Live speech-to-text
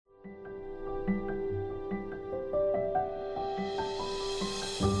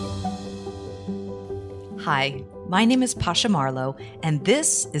Hi, my name is Pasha Marlowe, and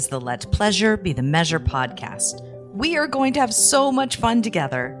this is the Let Pleasure Be the Measure podcast. We are going to have so much fun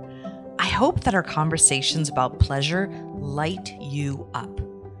together. I hope that our conversations about pleasure light you up.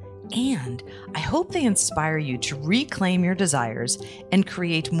 And I hope they inspire you to reclaim your desires and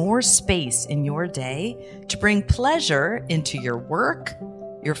create more space in your day to bring pleasure into your work,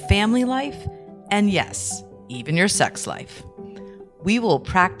 your family life, and yes, even your sex life. We will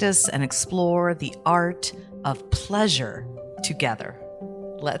practice and explore the art of pleasure together.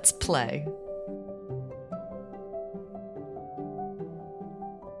 Let's play.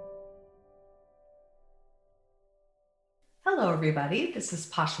 Hello, everybody. This is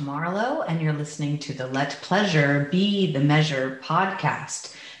Pasha Marlowe, and you're listening to the Let Pleasure Be the Measure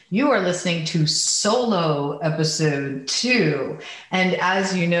podcast. You are listening to solo episode 2. And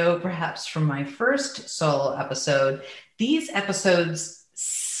as you know, perhaps from my first solo episode, these episodes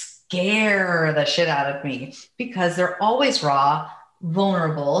scare the shit out of me because they're always raw,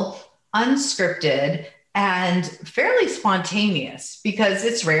 vulnerable, unscripted, and fairly spontaneous, because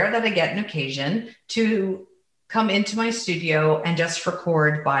it's rare that I get an occasion to come into my studio and just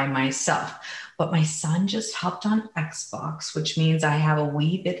record by myself. But my son just hopped on Xbox, which means I have a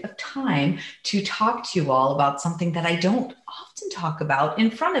wee bit of time to talk to you all about something that I don't often talk about in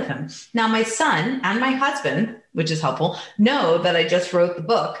front of him. Now, my son and my husband, which is helpful, know that I just wrote the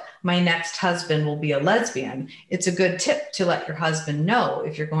book, My Next Husband Will Be a Lesbian. It's a good tip to let your husband know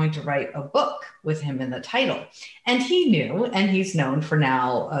if you're going to write a book with him in the title. And he knew, and he's known for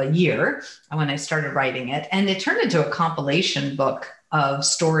now a year when I started writing it. And it turned into a compilation book of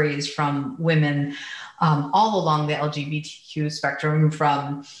stories from women all along the LGBTQ spectrum,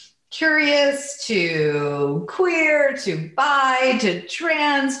 from curious to queer to bi to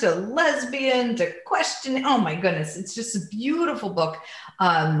trans to lesbian to questioning. Oh my goodness, it's just a beautiful book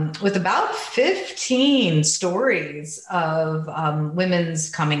with about 15 stories of women's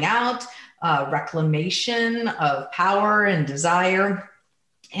coming out, reclamation of power and desire,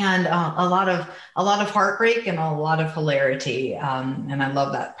 and a lot of heartbreak and a lot of hilarity. And I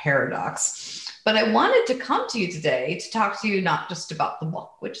love that paradox. But I wanted to come to you today to talk to you not just about the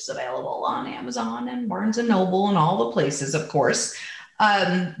book, which is available on Amazon and Barnes and Noble and all the places, of course,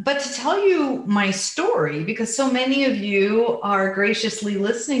 but to tell you my story, because so many of you are graciously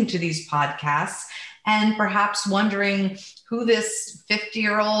listening to these podcasts and perhaps wondering who this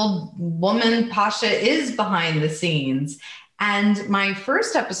 50-year-old woman, Pasha, is behind the scenes. And my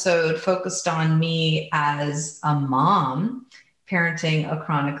first episode focused on me as a mom parenting a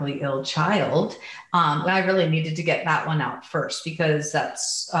chronically ill child. I really needed to get that one out first, because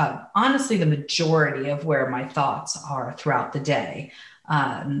that's honestly the majority of where my thoughts are throughout the day.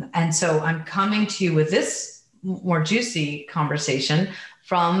 And so I'm coming to you with this more juicy conversation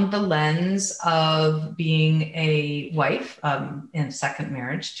from the lens of being a wife in a second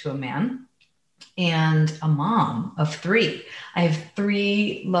marriage to a man, and a mom of 3. I have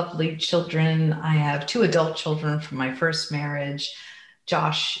 3 lovely children. I have 2 adult children from my first marriage,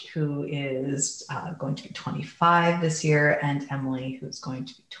 Josh, who is going to be 25 this year, and Emily, who's going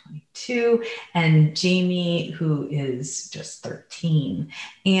to be 22, and Jamie, who is just 13.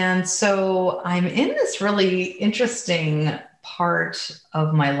 And so I'm in this really interesting part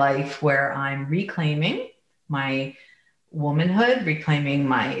of my life where I'm reclaiming my womanhood, reclaiming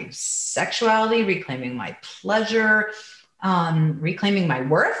my sexuality, reclaiming my pleasure, reclaiming my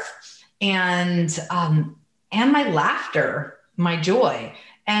worth, and my laughter, my joy.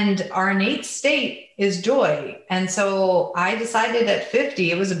 And our innate state is joy. And so I decided at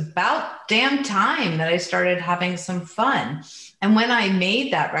 50, it was about damn time that I started having some fun. And when I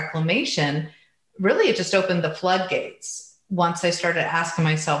made that reclamation, really it just opened the floodgates. Once I started asking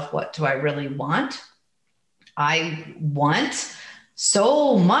myself, what do I really want? I want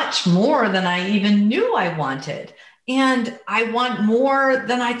so much more than I even knew I wanted. And I want more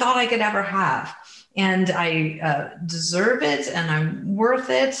than I thought I could ever have. And I deserve it, and I'm worth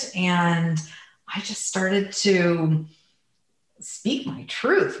it. And I just started to speak my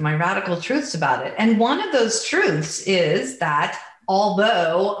truth, my radical truths about it. And one of those truths is that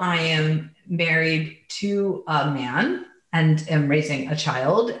although I am married to a man and am raising a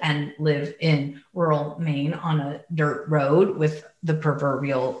child and live in rural Maine on a dirt road with the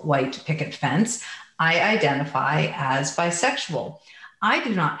proverbial white picket fence, I identify as bisexual. I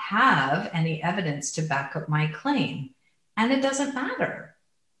do not have any evidence to back up my claim, and it doesn't matter.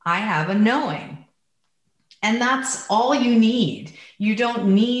 I have a knowing. And that's all you need. You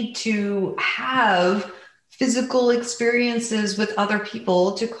don't need to have physical experiences with other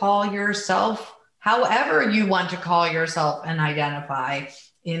people to call yourself however you want to call yourself and identify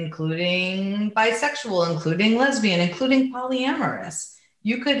including bisexual, including lesbian, including polyamorous.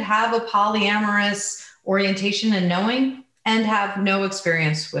 You could have a polyamorous orientation and knowing and have no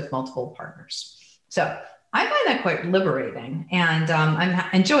experience with multiple partners. So I find that quite liberating. And I'm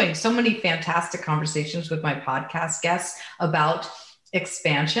enjoying so many fantastic conversations with my podcast guests about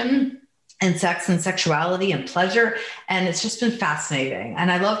expansion and sex and sexuality and pleasure. And it's just been fascinating.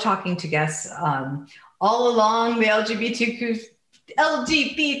 And I love talking to guests all along the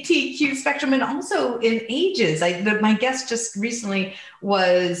LGBTQ spectrum and also in ages. My guest just recently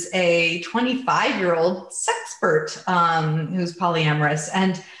was a 25-year-old sexpert who's polyamorous.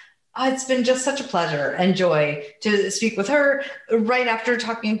 And it's been just such a pleasure and joy to speak with her right after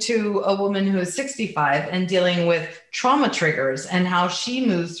talking to a woman who is 65 and dealing with trauma triggers and how she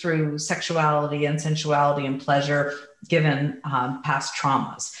moves through sexuality and sensuality and pleasure given past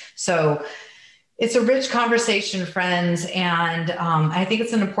traumas. So it's a rich conversation, friends, and I think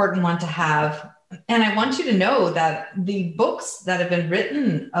it's an important one to have. And I want you to know that the books that have been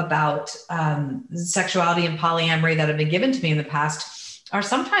written about sexuality and polyamory that have been given to me in the past are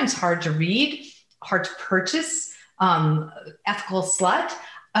sometimes hard to read, hard to purchase. Ethical Slut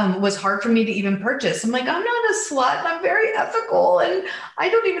was hard for me to even purchase. I'm like, I'm not a slut, I'm very ethical, and I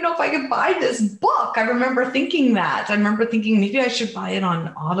don't even know if I could buy this book. I remember thinking that. I remember thinking maybe I should buy it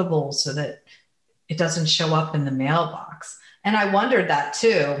on Audible so that it doesn't show up in the mailbox. And I wondered that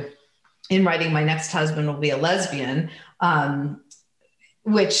too in writing My Next Husband Will Be a Lesbian,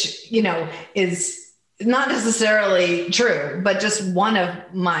 which, is not necessarily true, but just one of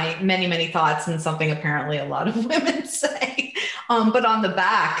my many, many thoughts and something apparently a lot of women say. But on the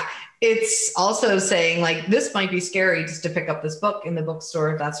back, it's also saying like, this might be scary just to pick up this book in the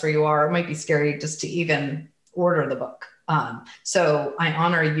bookstore if that's where you are. It might be scary just to even order the book. So I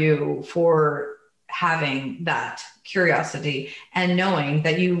honor you for having that curiosity and knowing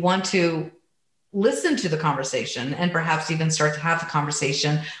that you want to listen to the conversation and perhaps even start to have the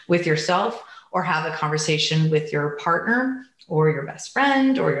conversation with yourself or have a conversation with your partner or your best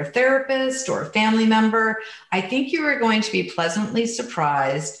friend or your therapist or a family member. I think you are going to be pleasantly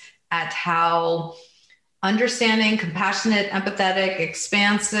surprised at how understanding, compassionate, empathetic,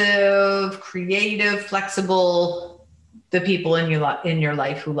 expansive, creative, flexible the people in your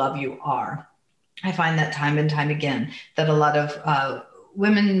life who love you are. I find that time and time again that a lot of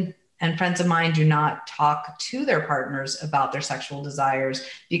women and friends of mine do not talk to their partners about their sexual desires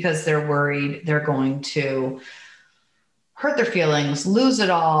because they're worried they're going to hurt their feelings, lose it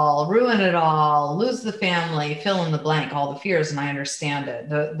all, ruin it all, lose the family, fill in the blank, all the fears. And I understand it.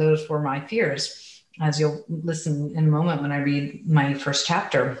 Those were my fears, as you'll listen in a moment when I read my first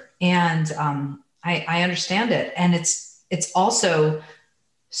chapter. And I understand it. And it's also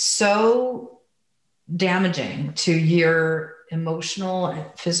so damaging to your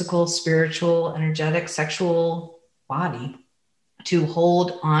emotional, physical, spiritual, energetic, sexual body to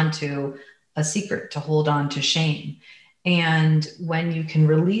hold on to a secret, to hold on to shame. And when you can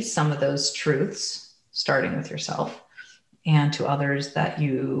release some of those truths, starting with yourself and to others that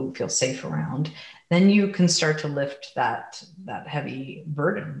you feel safe around, then you can start to lift that heavy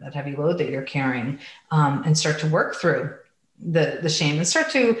burden, that heavy load that you're carrying, and start to work through the shame and start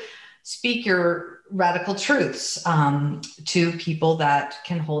to speak your radical truths to people that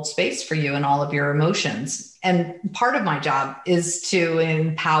can hold space for you and all of your emotions. And part of my job is to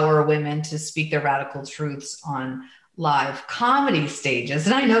empower women to speak their radical truths on live comedy stages.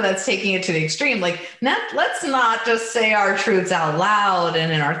 And I know that's taking it to the extreme. Like, let's not just say our truths out loud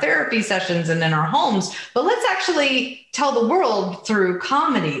and in our therapy sessions and in our homes, but let's actually tell the world through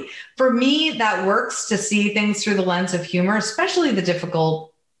comedy. For me, that works to see things through the lens of humor, especially the difficult,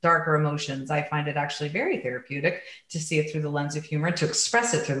 darker emotions. I find it actually very therapeutic to see it through the lens of humor, to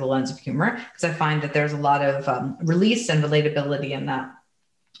express it through the lens of humor, because I find that there's a lot of release and relatability in that.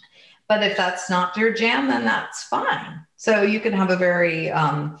 But if that's not your jam, then that's fine. So you can have a very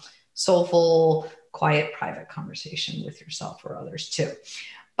soulful, quiet, private conversation with yourself or others too.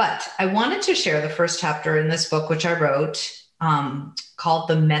 But I wanted to share the first chapter in this book, which I wrote, called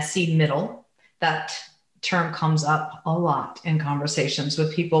The Messy Middle. That term comes up a lot in conversations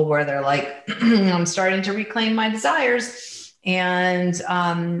with people where they're like, I'm starting to reclaim my desires and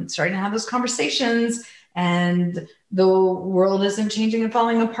starting to have those conversations, and the world isn't changing and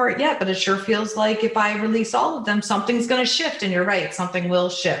falling apart yet, but it sure feels like if I release all of them, something's going to shift. And you're right, something will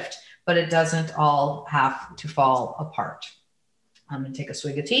shift, but it doesn't all have to fall apart. I'm going to take a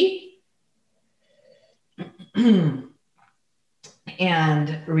swig of tea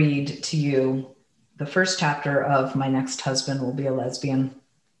and read to you the first chapter of My Next Husband Will Be a Lesbian,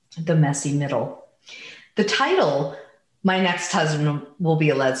 The Messy Middle. The title My next husband will be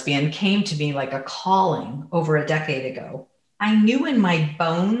a lesbian came to me like a calling over a decade ago. I knew in my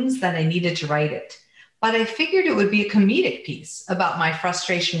bones that I needed to write it, but I figured it would be a comedic piece about my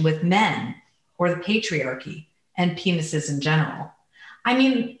frustration with men or the patriarchy and penises in general. I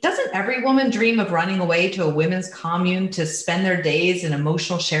mean, doesn't every woman dream of running away to a women's commune to spend their days in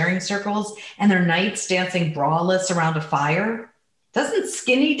emotional sharing circles and their nights dancing braless around a fire? Doesn't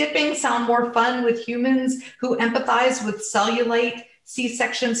skinny dipping sound more fun with humans who empathize with cellulite,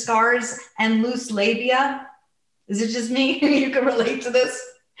 C-section scars, and loose labia? Is it just me? You can relate to this?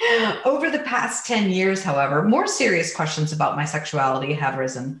 Over the past 10 years, however, more serious questions about my sexuality have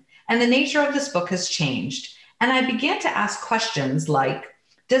risen, and the nature of this book has changed. And I began to ask questions like,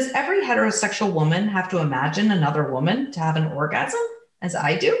 does every heterosexual woman have to imagine another woman to have an orgasm, as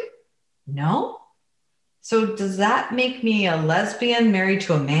I do? No. So does that make me a lesbian married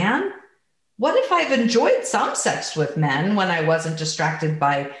to a man? What if I've enjoyed some sex with men when I wasn't distracted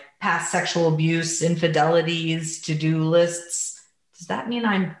by past sexual abuse, infidelities, to-do lists? Does that mean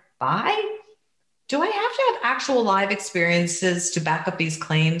I'm bi? Do I have to have actual live experiences to back up these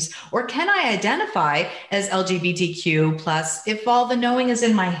claims? Or can I identify as LGBTQ plus if all the knowing is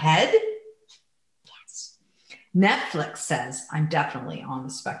in my head? Yes. Netflix says I'm definitely on the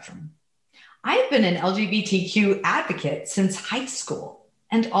spectrum. I've been an LGBTQ advocate since high school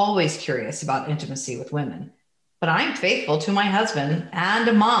and always curious about intimacy with women. But I'm faithful to my husband and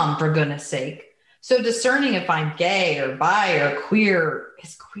a mom, for goodness sake. So discerning if I'm gay or bi or queer,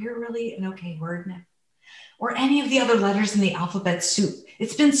 is queer really an okay word now? Or any of the other letters in the alphabet soup.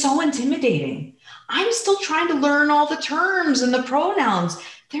 It's been so intimidating. I'm still trying to learn all the terms and the pronouns.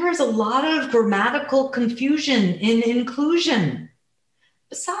 There is a lot of grammatical confusion in inclusion.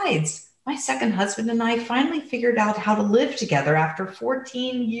 Besides, my second husband and I finally figured out how to live together after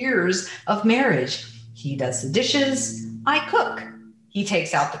 14 years of marriage. He does the dishes, I cook. He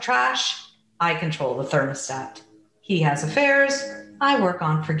takes out the trash, I control the thermostat. He has affairs, I work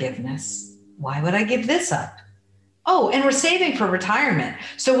on forgiveness. Why would I give this up? Oh, and we're saving for retirement.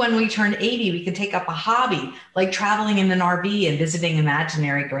 So when we turn 80, we can take up a hobby like traveling in an RV and visiting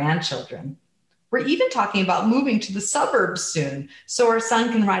imaginary grandchildren. We're even talking about moving to the suburbs soon so our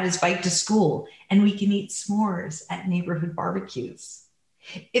son can ride his bike to school and we can eat s'mores at neighborhood barbecues.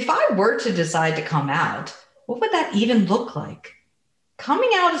 If I were to decide to come out, what would that even look like?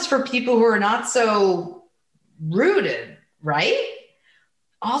 Coming out is for people who are not so rooted, right?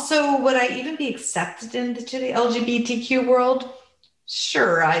 Also, would I even be accepted into the LGBTQ world?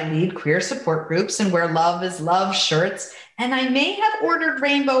 Sure, I lead queer support groups and wear love is love shirts, and I may have ordered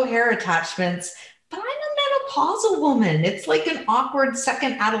rainbow hair attachments, but I'm a menopausal woman. It's like an awkward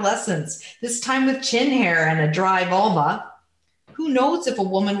second adolescence, this time with chin hair and a dry vulva. Who knows if a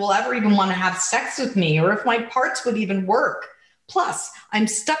woman will ever even want to have sex with me or if my parts would even work. Plus, I'm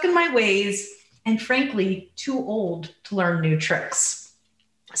stuck in my ways and frankly, too old to learn new tricks.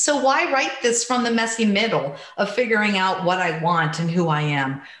 So why write this from the messy middle of figuring out what I want and who I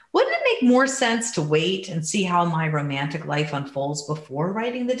am? Wouldn't it make more sense to wait and see how my romantic life unfolds before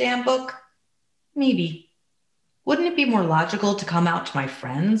writing the damn book? Maybe. Wouldn't it be more logical to come out to my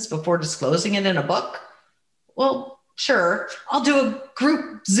friends before disclosing it in a book? Well, sure, I'll do a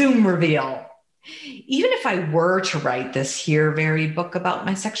group Zoom reveal. Even if I were to write this here very book about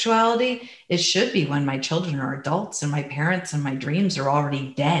my sexuality, it should be when my children are adults and my parents and my dreams are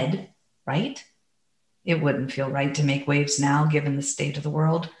already dead, right? It wouldn't feel right to make waves now, given the state of the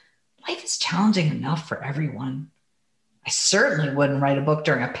world. Life is challenging enough for everyone. I certainly wouldn't write a book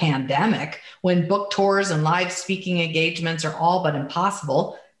during a pandemic when book tours and live speaking engagements are all but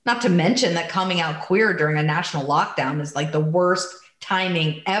impossible, not to mention that coming out queer during a national lockdown is like the worst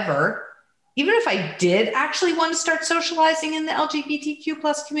timing ever. Even if I did actually want to start socializing in the LGBTQ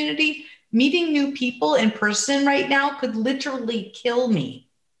plus community, meeting new people in person right now could literally kill me.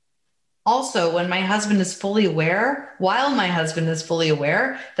 Also, while my husband is fully aware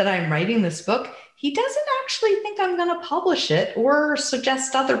that I'm writing this book, he doesn't actually think I'm going to publish it or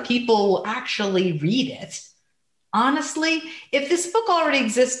suggest other people actually read it. Honestly, if this book already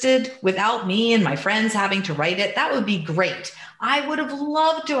existed without me and my friends having to write it, that would be great. I would have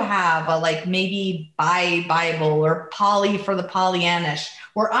loved to have a maybe Bi Bible or Polly for the Pollyannish,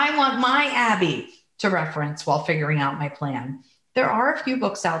 where I want my Abby to reference while figuring out my plan. There are a few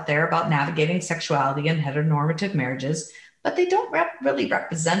books out there about navigating sexuality and heteronormative marriages, but they don't really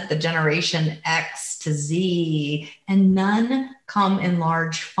represent the generation X to Z, and none come in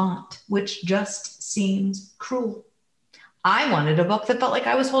large font, which just seems cruel. I wanted a book that felt like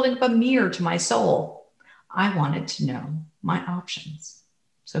I was holding up a mirror to my soul. I wanted to know my options.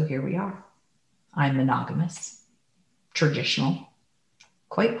 So here we are. I'm monogamous. traditional,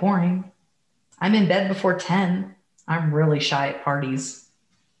 quite boring. I'm in bed before 10. I'm really shy at parties.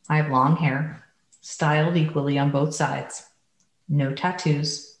 I have long hair, styled equally on both sides. No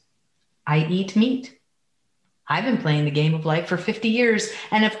tattoos. I eat meat. I've been playing the game of life for 50 years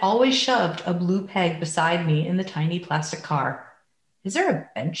and have always shoved a blue peg beside me in the tiny plastic car. Is there a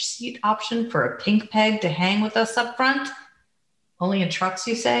bench seat option for a pink peg to hang with us up front? Only in trucks,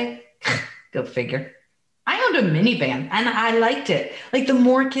 you say? Go figure. I owned a minivan and I liked it. Like the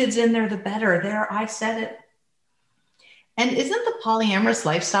more kids in there, the better. There, I said it. And isn't the polyamorous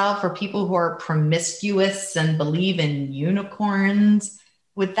lifestyle for people who are promiscuous and believe in unicorns?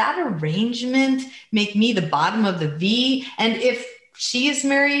 Would that arrangement make me the bottom of the V? And if she is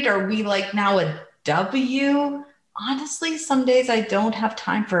married, are we like now a W? Honestly, some days I don't have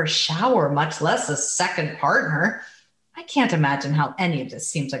time for a shower, much less a second partner. I can't imagine how any of this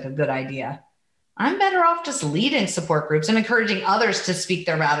seems like a good idea. I'm better off just leading support groups and encouraging others to speak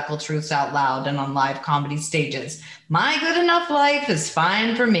their radical truths out loud and on live comedy stages. My good enough life is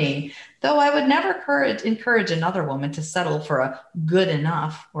fine for me, though I would never encourage another woman to settle for a good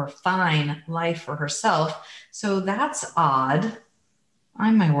enough or fine life for herself. So that's odd.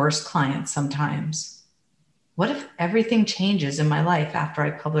 I'm my worst client sometimes. What if everything changes in my life after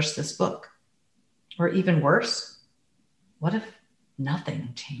I publish this book? Or even worse, what if nothing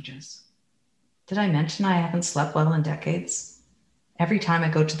changes? Did I mention I haven't slept well in decades? Every time I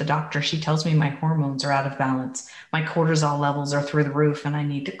go to the doctor, she tells me my hormones are out of balance. My cortisol levels are through the roof and I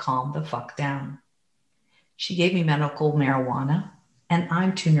need to calm the fuck down. She gave me medical marijuana and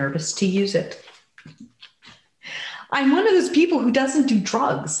I'm too nervous to use it. I'm one of those people who doesn't do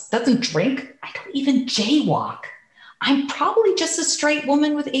drugs, doesn't drink. I don't even jaywalk. I'm probably just a straight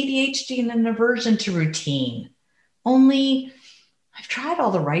woman with ADHD and an aversion to routine. Only I've tried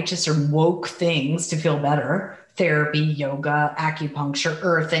all the righteous or woke things to feel better. Therapy, yoga, acupuncture,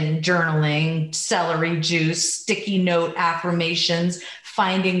 earthing, journaling, celery juice, sticky note affirmations,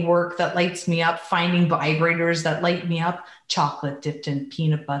 finding work that lights me up, finding vibrators that light me up, chocolate dipped in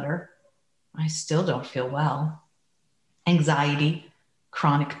peanut butter. I still don't feel well. Anxiety,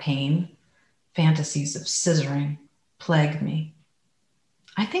 chronic pain, fantasies of scissoring plague me.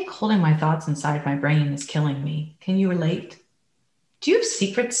 I think holding my thoughts inside my brain is killing me. Can you relate? Do you have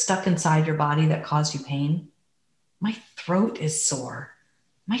secrets stuck inside your body that cause you pain? My throat is sore.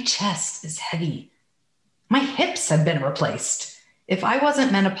 My chest is heavy. My hips have been replaced. If I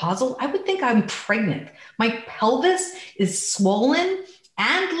wasn't menopausal, I would think I'm pregnant. My pelvis is swollen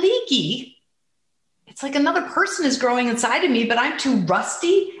and leaky. It's like another person is growing inside of me, but I'm too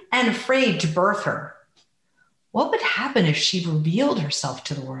rusty and afraid to birth her. What would happen if she revealed herself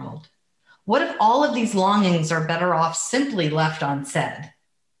to the world? What if all of these longings are better off simply left unsaid?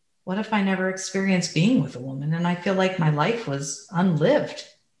 What if I never experienced being with a woman and I feel like my life was unlived?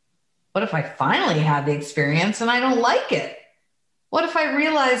 What if I finally had the experience and I don't like it? What if I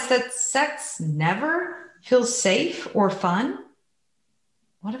realize that sex never feels safe or fun?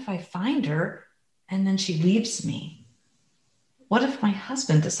 What if I find her and then she leaves me? What if my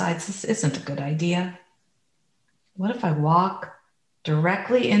husband decides this isn't a good idea? What if I walk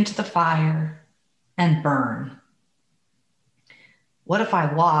directly into the fire and burn? What if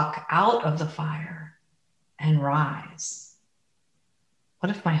I walk out of the fire and rise? What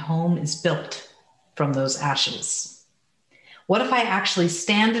if my home is built from those ashes? What if I actually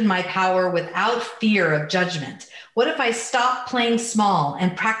stand in my power without fear of judgment? What if I stop playing small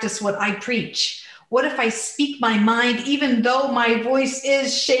and practice what I preach? What if I speak my mind even though my voice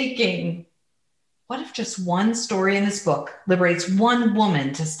is shaking? What if just one story in this book liberates one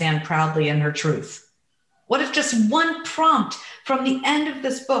woman to stand proudly in her truth? What if just one prompt from the end of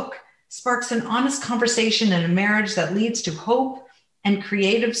this book sparks an honest conversation in a marriage that leads to hope and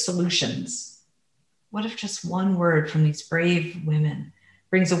creative solutions? What if just one word from these brave women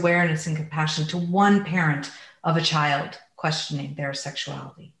brings awareness and compassion to one parent of a child questioning their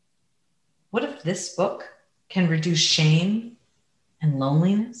sexuality? What if this book can reduce shame and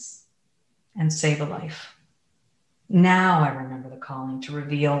loneliness and save a life? Now I remember the calling to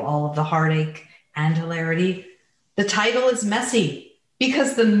reveal all of the heartache and hilarity. The title is messy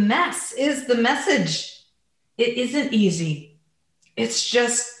because the mess is the message. It isn't easy. It's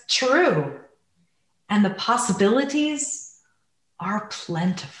just true. And the possibilities are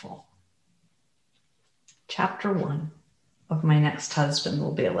plentiful. Chapter 1 of My Next Husband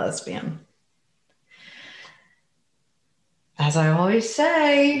Will Be a Lesbian. As I always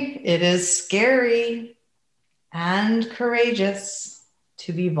say, it is scary and courageous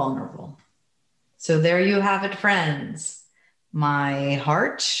to be vulnerable. So there you have it, friends. my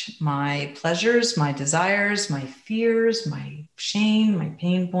heart, my pleasures, my desires, my fears, my shame, my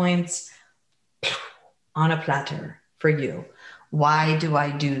pain points on a platter for you. Why do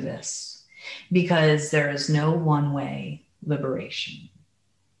I do this? Because there is no one way liberation.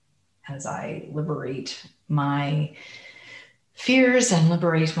 As I liberate my fears and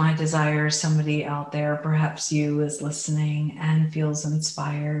liberate my desires, somebody out there, perhaps you, is listening and feels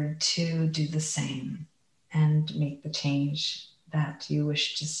inspired to do the same and make the change that you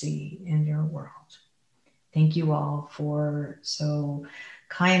wish to see in your world. Thank you all for so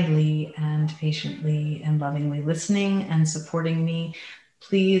kindly and patiently and lovingly listening and supporting me.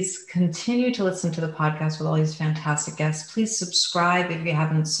 Please continue to listen to the podcast with all these fantastic guests. Please subscribe if you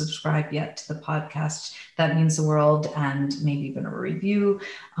haven't subscribed yet to the podcast. That means the world. And maybe even a review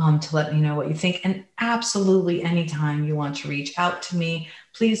to let me know what you think. And absolutely anytime you want to reach out to me,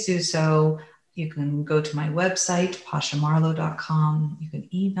 please do so. You can go to my website, pashamarlowe.com. You can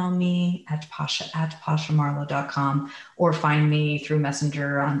email me at pasha@pashamarlowe.com, or find me through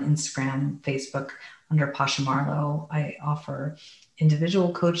Messenger on Instagram, Facebook under Pasha Marlowe. I offer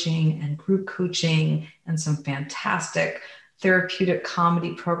individual coaching and group coaching and some fantastic therapeutic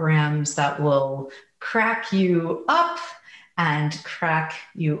comedy programs that will crack you up and crack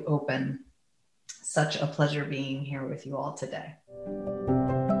you open. Such a pleasure being here with you all today.